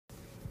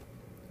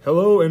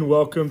Hello and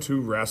welcome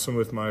to Wrestling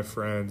with My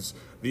Friends,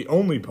 the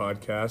only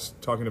podcast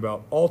talking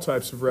about all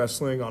types of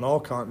wrestling on all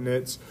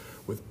continents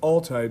with all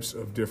types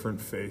of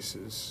different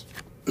faces.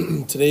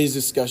 Today's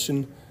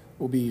discussion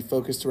will be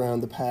focused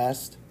around the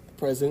past, the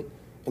present,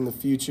 and the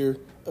future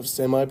of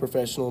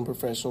semi-professional and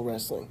professional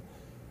wrestling.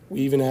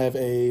 We even have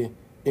a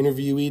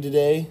interviewee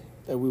today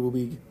that we will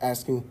be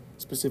asking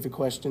specific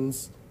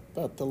questions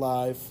about the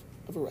life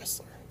of a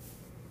wrestler.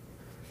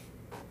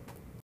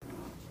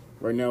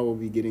 Right now, we'll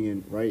be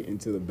getting right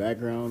into the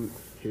background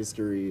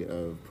history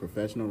of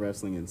professional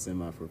wrestling and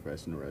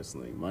semi-professional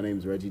wrestling. My name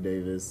is Reggie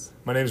Davis.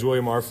 My name is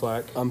William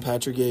Arflack, I'm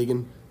Patrick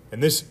Gagan.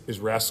 and this is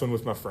Wrestling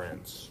with My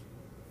Friends.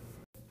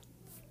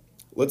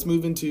 Let's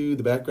move into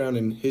the background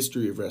and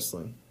history of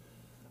wrestling.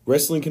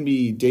 Wrestling can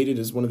be dated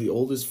as one of the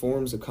oldest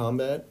forms of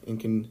combat and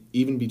can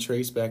even be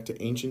traced back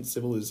to ancient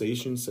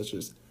civilizations such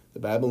as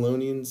the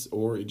Babylonians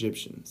or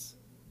Egyptians.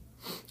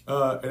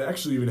 It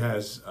actually even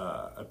has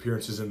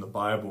appearances in the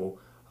Bible.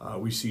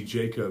 We see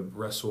Jacob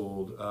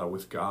wrestled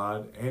with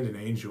God and an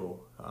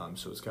angel,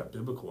 so it's got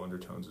biblical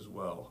undertones as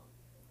well.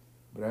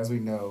 But as we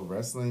know,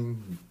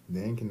 wrestling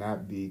then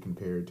cannot be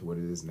compared to what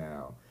it is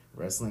now.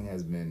 Wrestling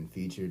has been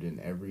featured in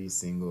every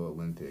single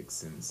Olympics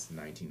since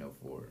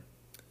 1904.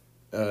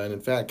 And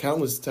in fact,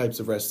 countless types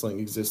of wrestling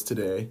exist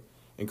today,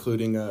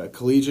 including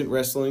collegiate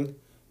wrestling,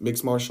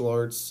 mixed martial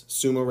arts,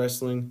 sumo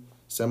wrestling,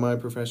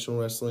 semi-professional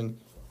wrestling,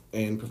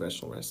 and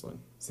professional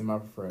wrestling.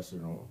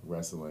 Semi-professional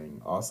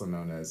wrestling, also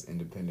known as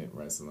independent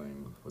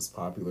wrestling, was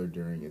popular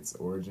during its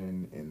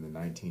origin in the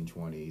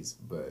 1920s,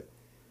 but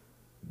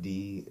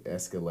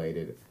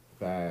de-escalated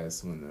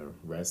fast when the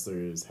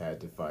wrestlers had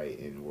to fight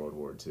in World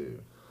War II.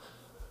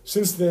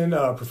 Since then,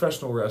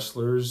 professional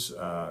wrestlers,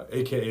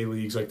 aka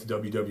leagues like the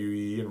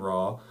WWE and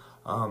Raw,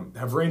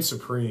 have reigned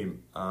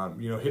supreme,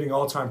 hitting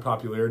all-time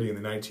popularity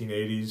in the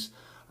 1980s,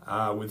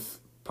 with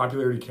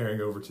popularity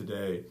carrying over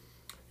today.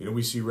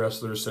 We see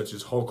wrestlers such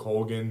as Hulk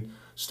Hogan,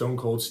 Stone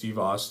Cold Steve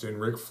Austin,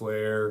 Ric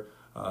Flair,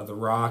 The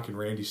Rock, and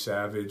Randy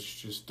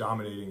Savage just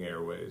dominating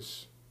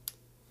airways.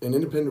 And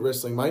independent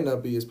wrestling might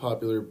not be as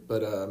popular,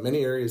 but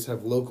many areas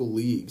have local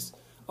leagues.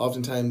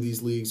 Oftentimes,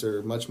 these leagues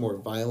are much more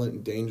violent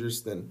and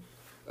dangerous than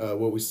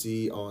what we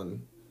see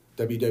on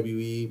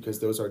WWE because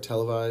those are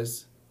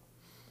televised.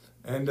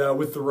 And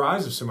with the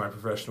rise of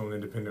semi-professional and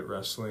independent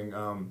wrestling,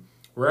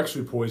 we're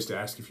actually poised to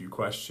ask a few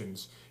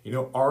questions.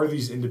 Are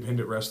these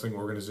independent wrestling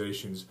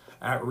organizations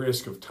at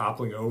risk of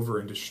toppling over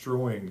and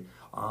destroying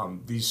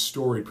these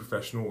storied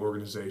professional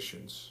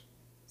organizations?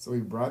 So we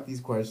brought these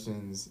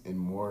questions and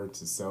more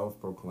to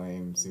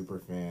self-proclaimed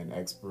superfan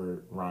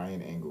expert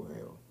Ryan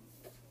Engelhale.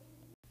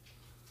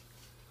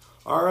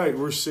 All right,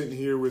 we're sitting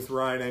here with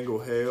Ryan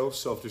Engelhale,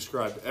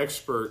 self-described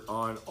expert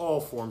on all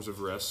forms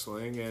of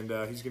wrestling, and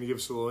he's going to give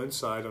us a little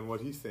insight on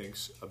what he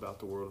thinks about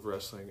the world of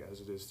wrestling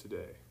as it is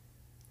today.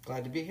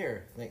 Glad to be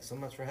here. Thanks so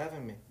much for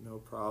having me. No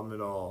problem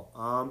at all.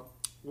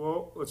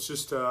 Well, let's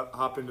just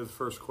hop into the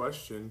first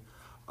question.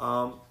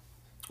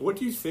 What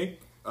do you think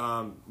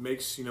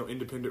makes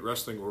independent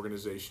wrestling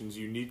organizations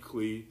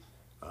uniquely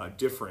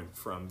different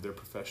from their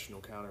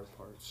professional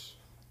counterparts?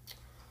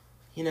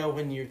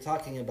 When you're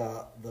talking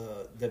about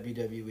the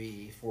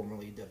WWE,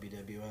 formerly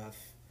WWF,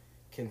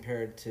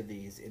 compared to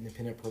these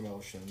independent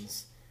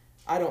promotions,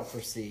 I don't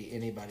foresee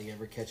anybody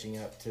ever catching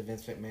up to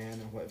Vince McMahon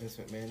and what Vince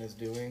McMahon is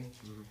doing.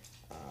 Mm-hmm.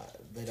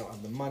 They don't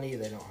have the money,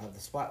 they don't have the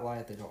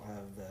spotlight, they don't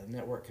have the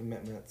network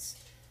commitments.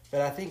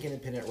 But I think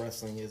independent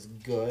wrestling is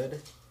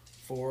good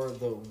for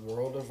the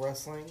world of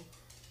wrestling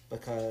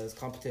because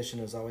competition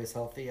is always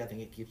healthy. I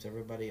think it keeps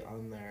everybody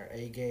on their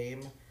A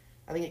game.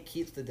 I think it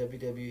keeps the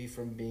WWE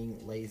from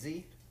being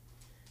lazy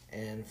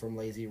and from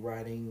lazy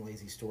writing,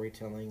 lazy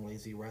storytelling,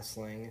 lazy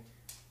wrestling.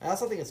 I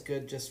also think it's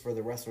good just for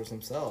the wrestlers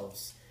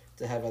themselves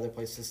to have other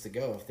places to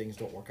go if things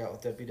don't work out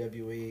with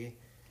WWE.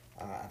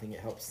 I think it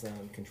helps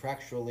them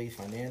contractually,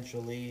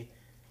 financially,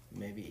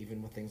 maybe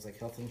even with things like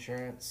health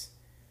insurance.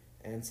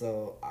 And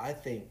so I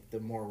think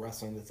the more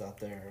wrestling that's out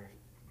there,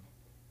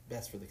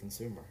 best for the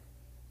consumer.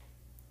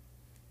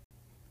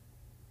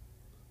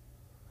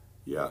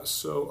 Yeah,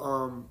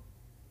 so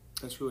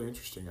that's really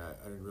interesting.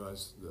 I didn't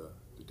realize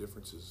the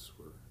differences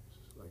were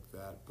like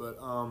that. But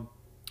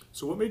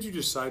so what made you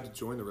decide to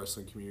join the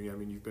wrestling community? I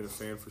mean, you've been a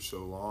fan for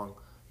so long.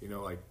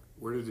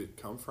 Where did it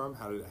come from?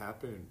 How did it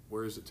happen? And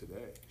where is it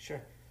today?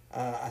 Sure.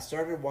 I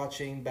started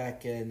watching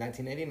back in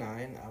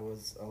 1989. I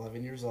was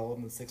 11 years old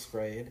in the 6th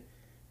grade,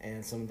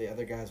 and some of the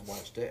other guys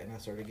watched it, and I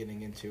started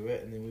getting into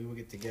it, and then we would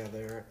get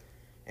together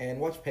and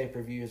watch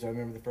pay-per-views. I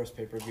remember the first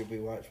pay-per-view we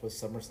watched was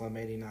SummerSlam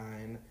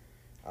 89.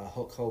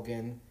 Hulk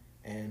Hogan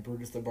and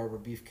Brutus the Barber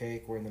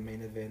Beefcake were in the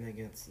main event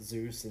against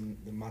Zeus and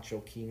the Macho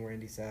King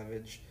Randy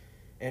Savage.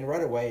 And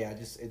right away,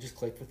 it just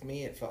clicked with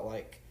me. It felt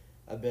like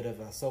a bit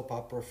of a soap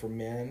opera for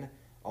men.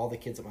 All the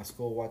kids at my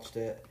school watched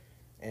it.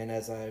 And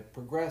as I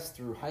progressed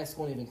through high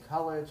school and even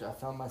college, I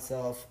found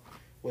myself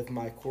with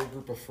my core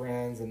group of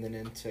friends and then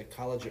into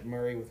college at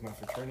Murray with my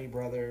fraternity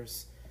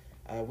brothers.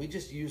 We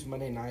just used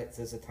Monday nights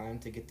as a time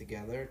to get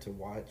together, to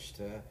watch,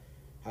 to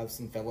have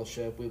some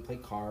fellowship. We would play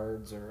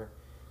cards or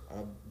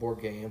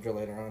board games, or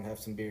later on have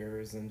some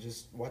beers and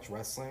just watch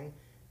wrestling.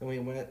 Then we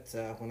went,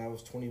 when I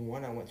was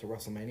 21, I went to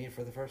WrestleMania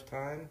for the first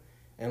time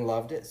and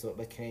loved it. So it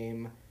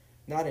became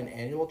not an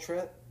annual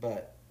trip,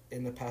 but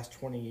in the past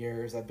 20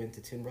 years, I've been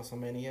to 10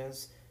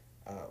 WrestleManias,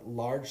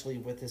 largely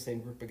with the same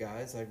group of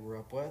guys I grew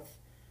up with.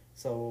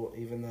 So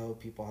even though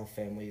people have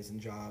families and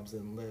jobs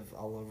and live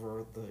all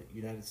over the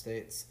United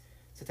States,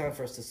 it's a time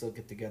for us to still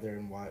get together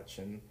and watch,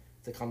 and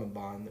it's a common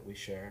bond that we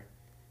share.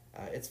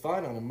 It's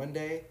fun on a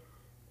Monday.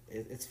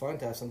 It's fun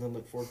to have something to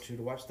look forward to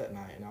watch that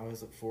night, and I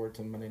always look forward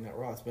to Monday Night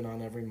Raw. It's been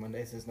on every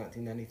Monday since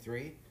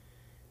 1993.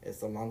 It's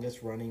the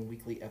longest running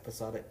weekly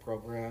episodic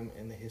program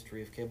in the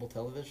history of cable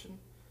television,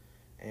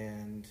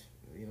 and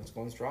it's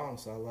going strong.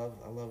 So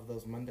I love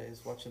those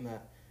Mondays watching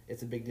that.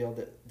 It's a big deal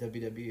that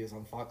WWE is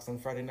on Fox on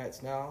Friday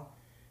nights now,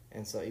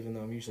 and so even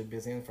though I'm usually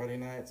busy on Friday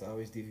nights, I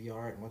always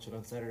DVR it and watch it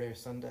on Saturday or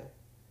Sunday.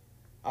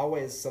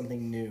 Always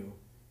something new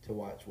to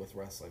watch with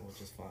wrestling,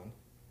 which is fun.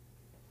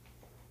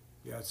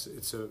 Yeah,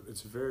 it's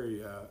a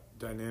very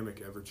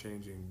dynamic, ever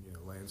changing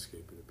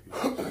landscape it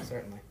appears.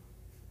 Certainly.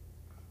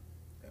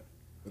 Yeah.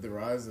 With the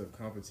rise of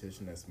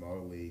competition that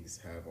smaller leagues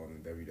have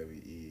on the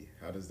WWE,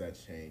 how does that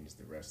change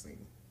the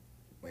wrestling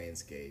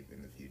landscape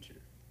in the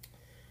future?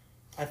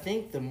 I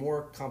think the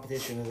more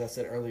competition, as I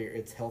said earlier,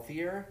 it's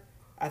healthier.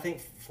 I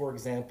think, for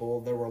example,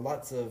 there were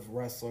lots of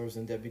wrestlers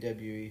in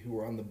WWE who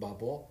were on the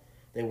bubble.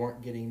 They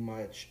weren't getting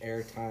much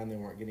airtime. They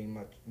weren't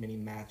getting many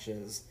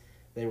matches.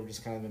 They were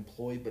just kind of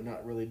employed but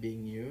not really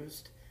being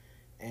used.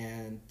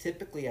 And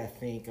typically, I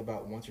think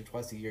about once or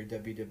twice a year,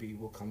 WWE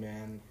will come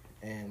in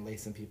and lay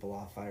some people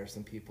off, fire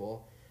some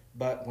people.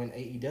 But when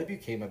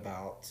AEW came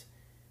about,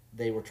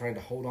 they were trying to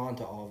hold on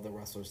to all of the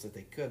wrestlers that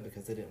they could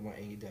because they didn't want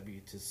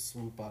AEW to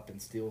swoop up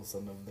and steal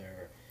some of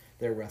their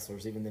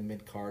wrestlers, even the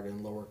mid-card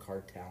and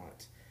lower-card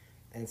talent.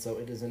 And so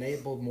it has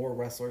enabled more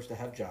wrestlers to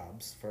have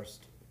jobs,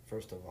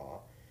 first of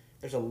all.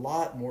 There's a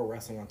lot more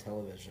wrestling on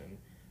television.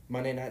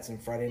 Monday nights and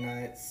Friday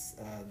nights,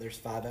 there's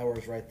 5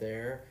 hours right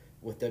there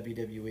with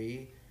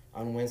WWE.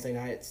 On Wednesday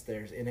nights,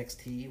 there's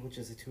NXT, which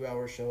is a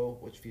 2-hour show,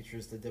 which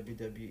features the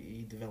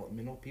WWE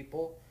developmental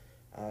people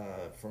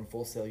from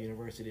Full Sail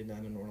University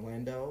down in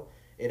Orlando.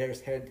 It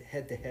airs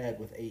head-to-head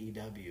with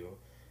AEW,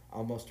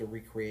 almost a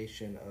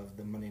recreation of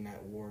the Monday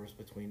Night Wars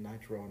between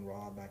Nitro and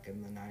Raw back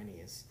in the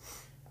 90s.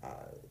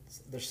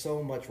 There's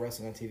so much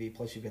wrestling on TV,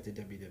 plus you've got the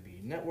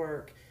WWE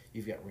Network,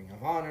 you've got Ring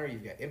of Honor,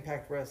 you've got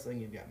Impact Wrestling,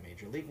 you've got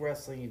Major League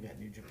Wrestling, you've got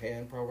New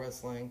Japan Pro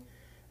Wrestling.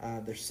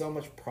 There's so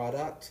much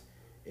product.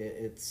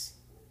 It's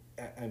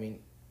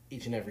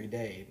each and every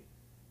day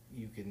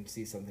you can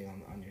see something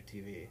on your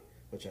TV,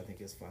 which I think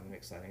is fun and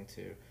exciting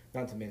too.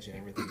 Not to mention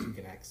everything you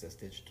can access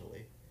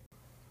digitally.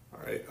 All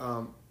right,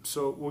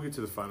 so we'll get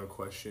to the final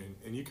question,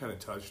 and you kind of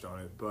touched on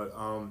it, but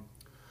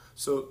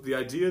so the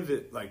idea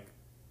that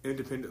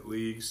independent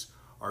leagues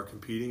are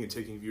competing and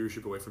taking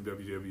viewership away from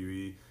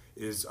WWE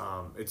is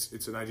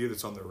it's an idea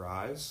that's on the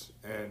rise,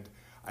 and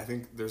I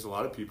think there's a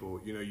lot of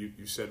people,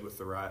 you said with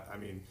the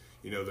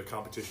the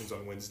competitions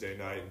on Wednesday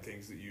night and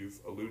things that you've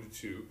alluded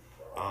to,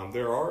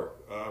 there are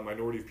a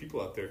minority of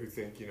people out there who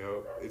think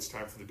it's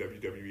time for the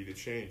WWE to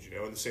change,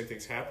 and the same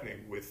thing's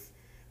happening with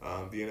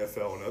the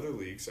NFL and other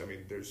leagues.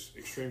 There's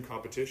extreme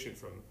competition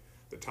from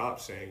the top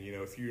saying,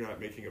 if you're not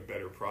making a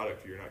better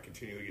product, you're not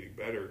continually getting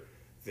better,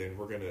 then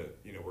we're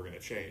gonna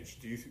change.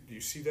 Do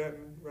you see that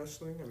in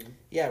wrestling?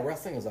 Yeah,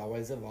 wrestling is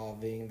always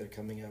evolving. They're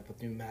coming up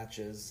with new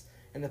matches.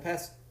 In the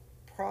past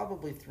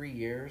probably 3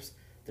 years,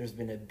 there's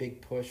been a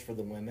big push for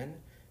the women,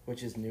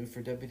 which is new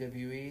for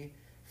WWE.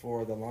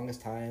 For the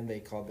longest time, they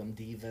called them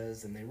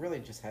divas, and they really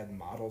just had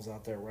models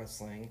out there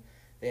wrestling.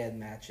 They had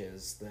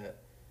matches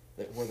that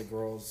were the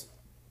girls.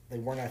 They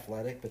weren't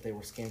athletic, but they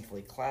were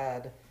scantily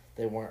clad.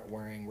 They weren't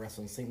wearing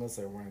wrestling singlets.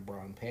 They were wearing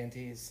bra and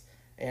panties.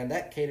 And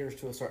that caters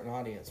to a certain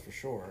audience for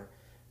sure.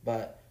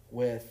 But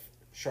with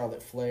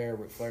Charlotte Flair,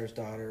 Ric Flair's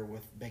daughter,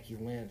 with Becky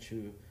Lynch,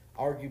 who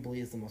arguably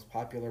is the most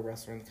popular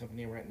wrestler in the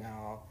company right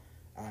now,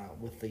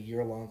 with the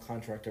year-long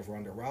contract of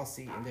Ronda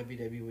Rousey in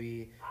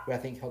WWE, who I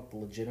think helped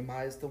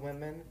legitimize the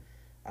women,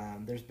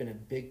 there's been a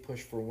big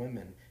push for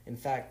women. In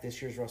fact,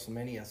 this year's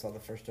WrestleMania saw the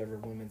first ever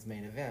women's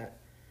main event.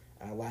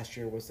 Last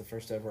year was the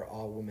first ever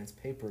all-women's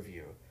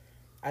pay-per-view.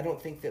 I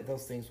don't think that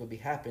those things would be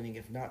happening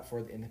if not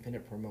for the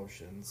independent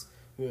promotions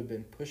who have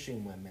been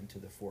pushing women to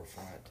the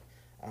forefront.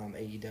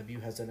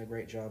 AEW has done a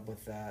great job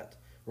with that.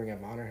 Ring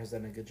of Honor has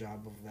done a good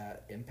job of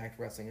that. Impact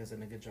Wrestling has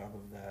done a good job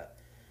of that.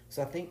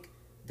 So I think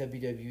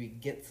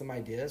WWE gets some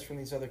ideas from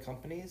these other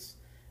companies,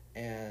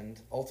 and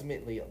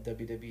ultimately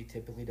WWE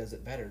typically does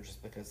it better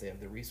just because they have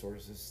the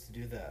resources to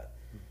do that.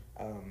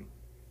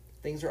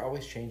 Things are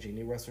always changing.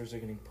 New wrestlers are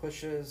getting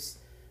pushes.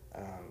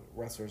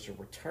 Wrestlers are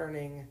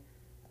returning.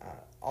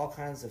 All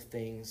kinds of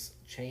things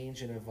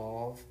change and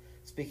evolve.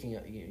 Speaking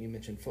of, you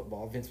mentioned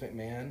football, Vince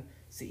McMahon,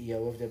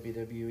 CEO of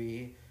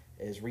WWE,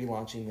 is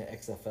relaunching the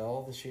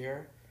XFL this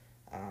year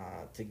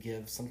to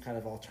give some kind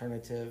of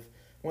alternative.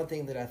 One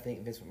thing that I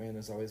think Vince McMahon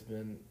has always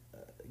been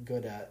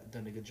good at,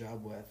 done a good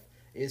job with,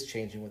 is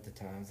changing with the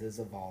times, is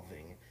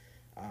evolving.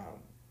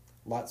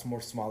 lots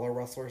more smaller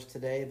wrestlers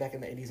today. Back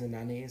in the 80s and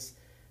 90s,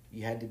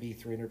 you had to be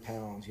 300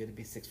 pounds. You had to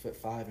be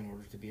 6'5" in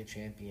order to be a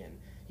champion.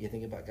 You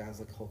think about guys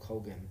like Hulk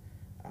Hogan.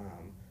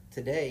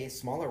 Today,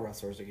 smaller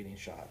wrestlers are getting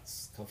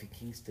shots. Kofi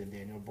Kingston,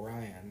 Daniel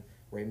Bryan,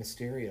 Rey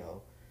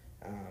Mysterio,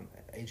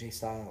 AJ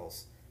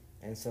Styles.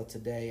 And so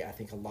today, I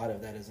think a lot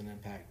of that is an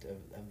impact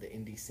of the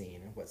indie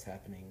scene and what's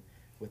happening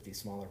with these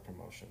smaller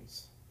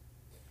promotions.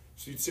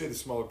 So you'd say the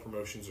smaller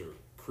promotions are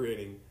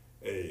creating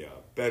a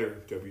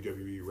better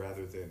WWE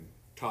rather than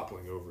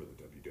toppling over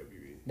the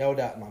WWE? No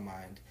doubt in my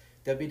mind.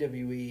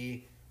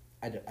 WWE,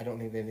 I don't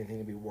think they have anything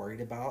to be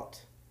worried about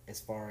as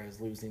far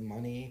as losing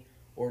money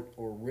or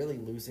really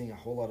losing a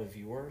whole lot of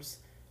viewers.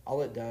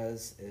 All it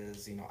does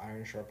is,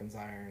 iron sharpens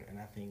iron, and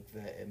I think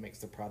that it makes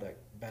the product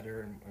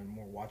better and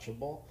more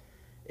watchable.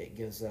 It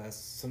gives us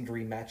some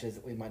dream matches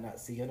that we might not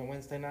see on a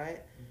Wednesday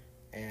night,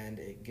 and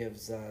it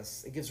gives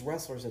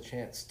wrestlers a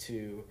chance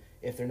to,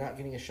 if they're not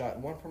getting a shot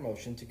in one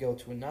promotion, to go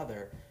to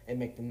another and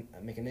make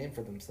a name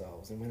for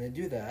themselves. And when they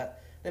do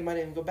that, they might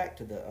even go back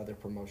to the other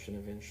promotion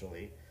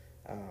eventually.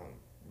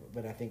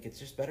 But I think it's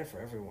just better for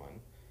everyone.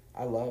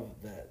 I love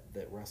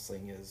that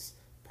wrestling is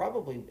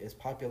probably as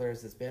popular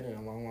as it's been in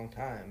a long, long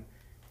time,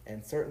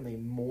 and certainly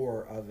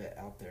more of it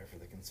out there for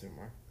the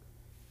consumer.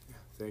 Yeah,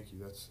 thank you.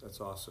 That's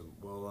awesome.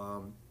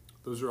 Well,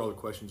 those are all the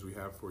questions we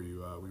have for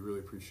you. We really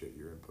appreciate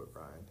your input,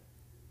 Ryan.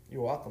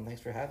 You're welcome. Thanks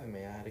for having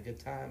me. I had a good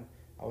time.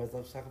 I always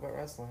love to talk about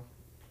wrestling.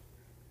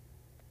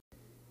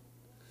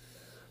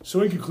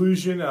 So in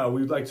conclusion,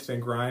 we'd like to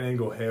thank Ryan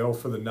Engel Hale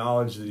for the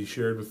knowledge that he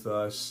shared with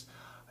us,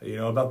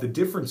 about the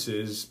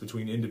differences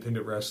between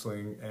independent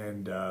wrestling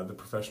and the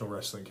professional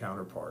wrestling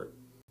counterpart.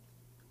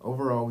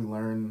 Overall, we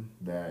learned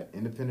that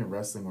independent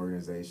wrestling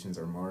organizations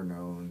are more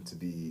known to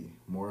be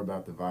more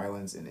about the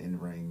violence and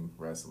in-ring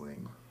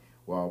wrestling,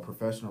 while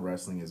professional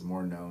wrestling is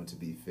more known to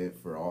be fit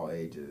for all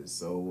ages,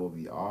 so it will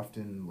be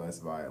often less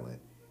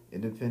violent.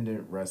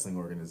 Independent wrestling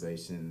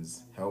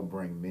organizations help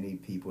bring many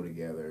people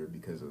together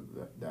because of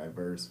the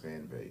diverse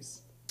fan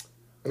base.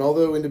 And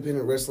although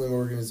independent wrestling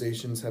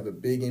organizations have a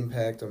big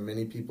impact on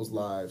many people's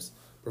lives,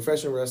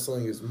 professional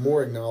wrestling is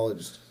more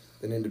acknowledged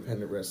than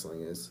independent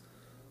wrestling is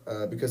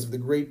because of the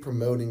great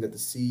promoting that the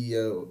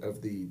CEO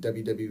of the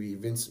WWE,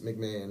 Vince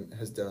McMahon,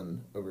 has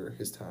done over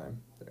his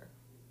time there.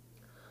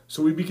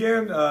 So we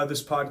began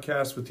this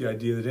podcast with the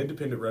idea that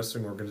independent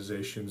wrestling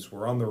organizations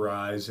were on the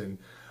rise and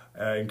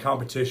in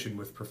competition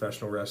with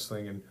professional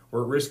wrestling and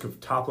were at risk of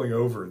toppling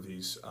over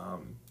these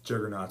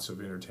juggernauts of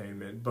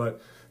entertainment.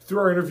 But through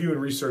our interview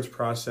and research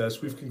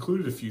process, we've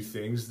concluded a few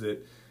things: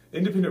 that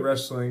independent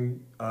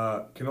wrestling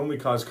can only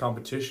cause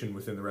competition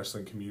within the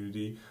wrestling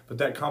community, but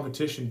that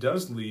competition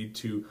does lead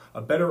to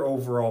a better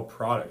overall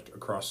product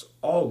across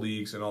all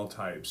leagues and all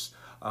types.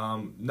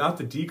 Not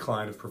the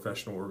decline of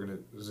professional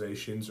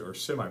organizations or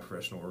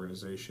semi-professional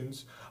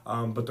organizations,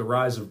 but the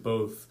rise of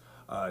both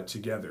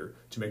together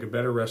to make a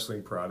better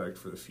wrestling product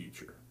for the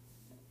future.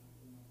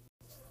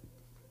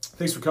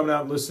 Thanks for coming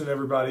out and listening,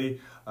 everybody.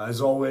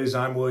 As always,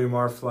 I'm William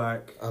R.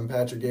 Flack. I'm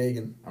Patrick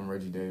Gagan. I'm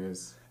Reggie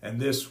Davis. And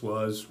this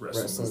was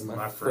Wrestling with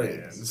My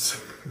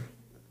Friends.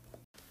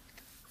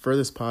 For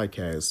this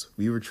podcast,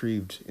 we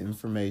retrieved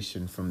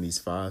information from these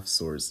 5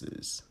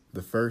 sources.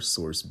 The first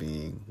source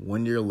being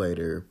 1 year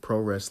later, Pro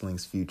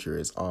Wrestling's Future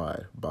is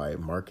Odd by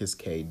Marcus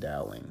K.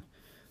 Dowling.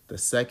 The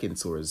second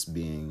source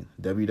being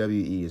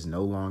WWE is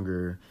no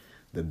longer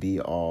the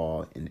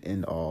be-all and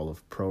end-all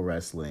of pro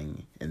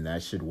wrestling, and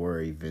that should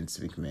worry Vince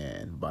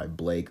McMahon by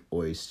Blake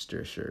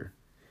Oystersher.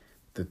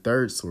 The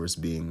third source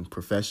being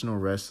Professional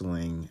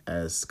Wrestling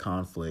as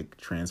Conflict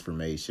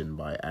Transformation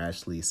by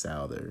Ashley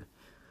Souther.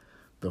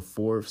 The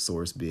fourth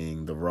source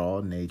being The Raw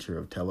Nature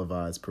of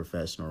Televised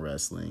Professional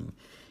Wrestling.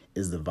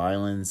 Is the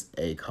Violence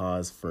a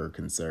Cause for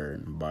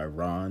Concern by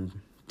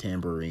Ron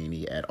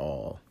Tamburini et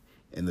al.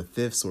 And the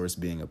fifth source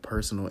being a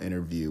personal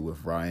interview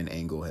with Ryan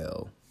Engel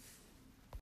Hale.